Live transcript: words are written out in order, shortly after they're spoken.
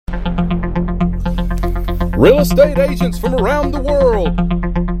Real estate agents from around the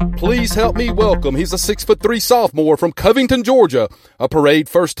world. Please help me welcome. He's a 6'3" sophomore from Covington, Georgia, a parade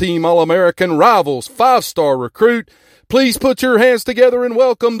first-team All-American, Rivals 5-star recruit. Please put your hands together and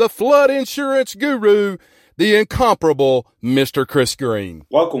welcome the flood insurance guru, the incomparable Mr. Chris Green.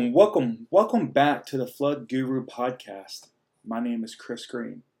 Welcome back to the Flood Guru podcast. My name is Chris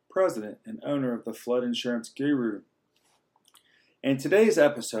Green, president and owner of the Flood Insurance Guru. In today's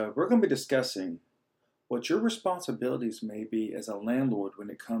episode, we're going to be discussing what your responsibilities may be as a landlord when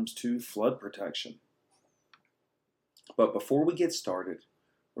it comes to flood protection. But before we get started,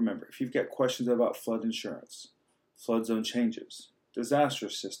 remember, if you've got questions about flood insurance, flood zone changes, disaster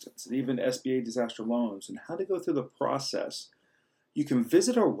assistance, and even SBA disaster loans, and how to go through the process, you can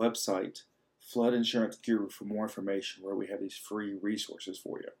visit our website, Flood Insurance Guru, for more information where we have these free resources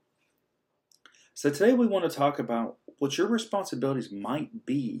for you. So today we want to talk about what your responsibilities might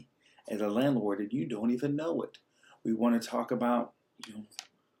be as a landlord and you don't even know it. We want to talk about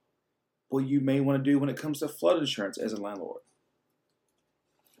what you may want to do when it comes to flood insurance as a landlord.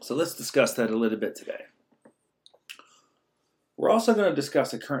 So let's discuss that a little bit today. We're also going to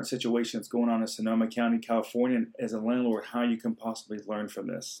discuss the current situation that's going on in Sonoma County, California, and as a landlord, how you can possibly learn from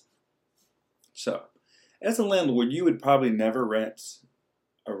this. So, as a landlord, you would probably never rent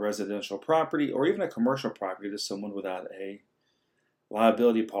a residential property or even a commercial property to someone without a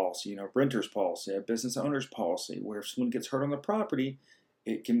liability policy, renter's policy, a business owner's policy, where if someone gets hurt on the property,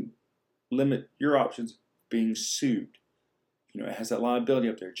 it can limit your options being sued. It has that liability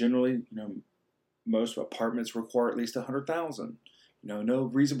up there. Generally, most apartments require at least $100,000. No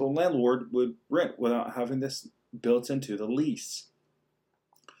reasonable landlord would rent without having this built into the lease.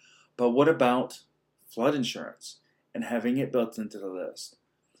 But what about flood insurance and having it built into the list?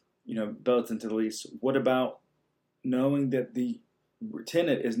 Built into the lease. What about knowing that the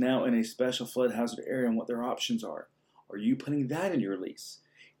tenant is now in a special flood hazard area and what their options are? Are you putting that in your lease?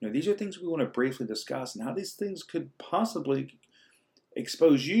 These are things we want to briefly discuss and how these things could possibly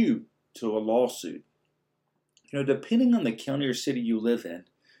expose you to a lawsuit. Depending on the county or city you live in,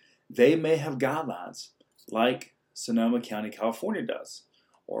 they may have guidelines like Sonoma County, California does,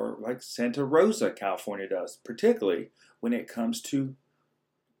 or like Santa Rosa, California does, particularly when it comes to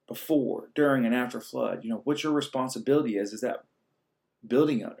before, during, and after flood. What your responsibility is that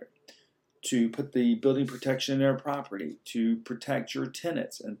building owner to put the building protection in their property, to protect your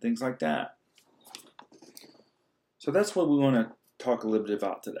tenants and things like that. So that's what we want to talk a little bit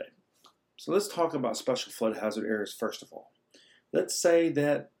about today. So let's talk about special flood hazard areas first of all. Let's say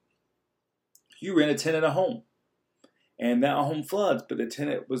that you rent a tenant a home and that home floods, but the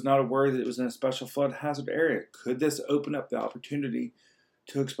tenant was not aware that it was in a special flood hazard area. Could this open up the opportunity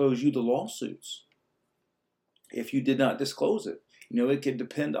to expose you to lawsuits if you did not disclose it? It could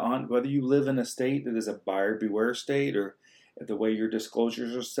depend on whether you live in a state that is a buyer beware state or the way your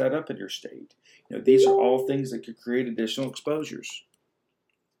disclosures are set up in your state. These are all things that could create additional exposures.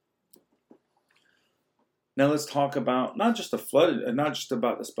 Now let's talk about not just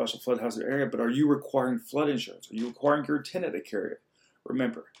about the special flood hazard area, but are you requiring flood insurance? Are you requiring your tenant to carry it?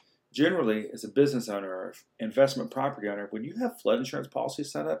 Remember, generally, as a business owner or investment property owner, when you have flood insurance policy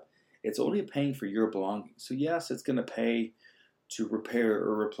set up, it's only paying for your belongings. So yes, it's going to pay to repair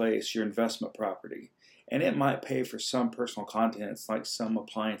or replace your investment property. And it might pay for some personal contents like some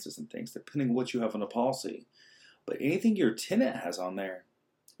appliances and things, depending on what you have on the policy. But anything your tenant has on there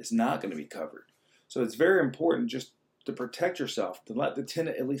is not going to be covered. So it's very important just to protect yourself, to let the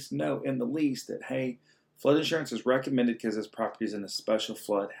tenant at least know in the lease that, hey, flood insurance is recommended because this property is in a special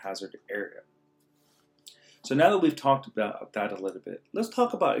flood hazard area. So now that we've talked about that a little bit, let's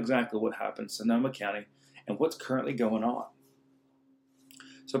talk about exactly what happened in Sonoma County and what's currently going on.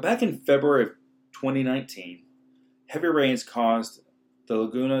 So back in February of 2019, heavy rains caused the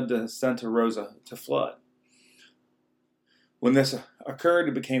Laguna de Santa Rosa to flood. When this occurred,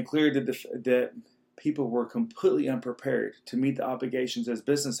 it became clear that people were completely unprepared to meet the obligations as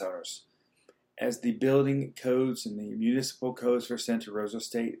business owners, as the building codes and the municipal codes for Santa Rosa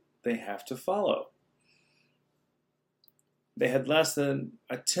state they have to follow. They had less than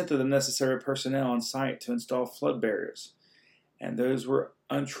a tenth of the necessary personnel on site to install flood barriers, and those were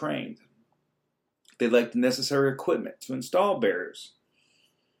untrained. They lacked the necessary equipment to install barriers,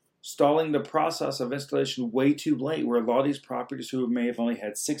 stalling the process of installation way too late, where a lot of these properties who may have only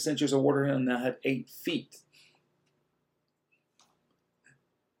had 6 inches of water in them now had 8 feet.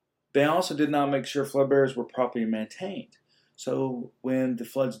 They also did not make sure flood barriers were properly maintained. So when the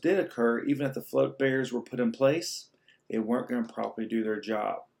floods did occur, even if the flood barriers were put in place, they weren't going to properly do their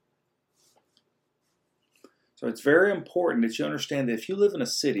job. So it's very important that you understand that if you live in a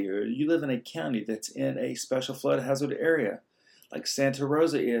city or you live in a county that's in a special flood hazard area, like Santa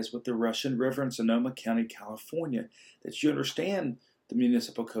Rosa is with the Russian River in Sonoma County, California, that you understand the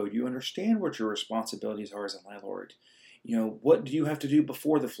municipal code, you understand what your responsibilities are as a landlord. What do you have to do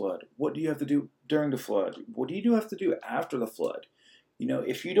before the flood? What do you have to do during the flood? What do you have to do after the flood?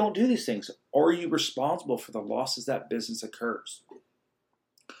 If you don't do these things, are you responsible for the losses that business occurs?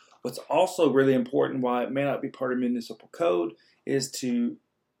 What's also really important, why it may not be part of municipal code, is to,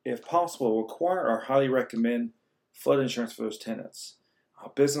 if possible, require or highly recommend flood insurance for those tenants.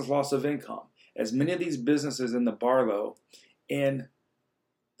 Business loss of income. As many of these businesses in the Barlow in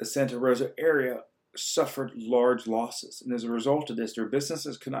the Santa Rosa area suffered large losses. And as a result of this, their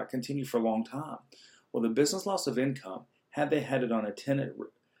businesses could not continue for a long time. Well, the business loss of income, had they had it on a tenant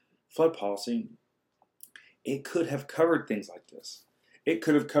flood policy, it could have covered things like this. It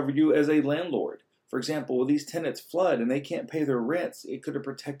could have covered you as a landlord. For example, when these tenants flood and they can't pay their rents, it could have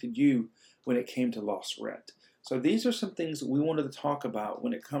protected you when it came to lost rent. So these are some things that we wanted to talk about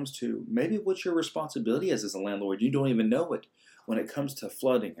when it comes to maybe what your responsibility is as a landlord. You don't even know it when it comes to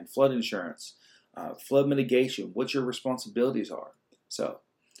flooding and flood insurance, flood mitigation, what your responsibilities are. So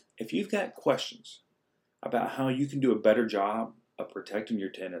if you've got questions about how you can do a better job of protecting your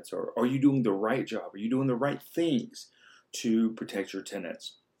tenants, or are you doing the right job? Are you doing the right things to protect your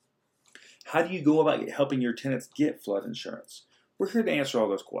tenants? How do you go about helping your tenants get flood insurance? We're here to answer all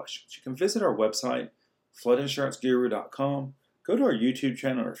those questions. You can visit our website, floodinsuranceguru.com. Go to our YouTube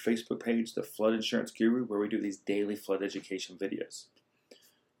channel or Facebook page, The Flood Insurance Guru, where we do these daily flood education videos.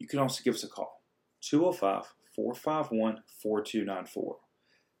 You can also give us a call, 205-451-4294.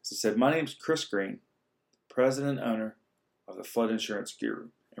 As I said, my name is Chris Green, President and owner of The Flood Insurance Guru.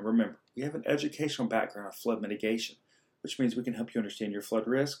 And remember, we have an educational background on flood mitigation, which means we can help you understand your flood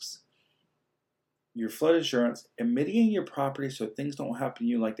risks, your flood insurance, and mitigating your property so things don't happen to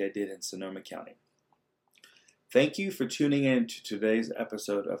you like they did in Sonoma County. Thank you for tuning in to today's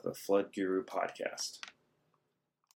episode of the Flood Guru podcast.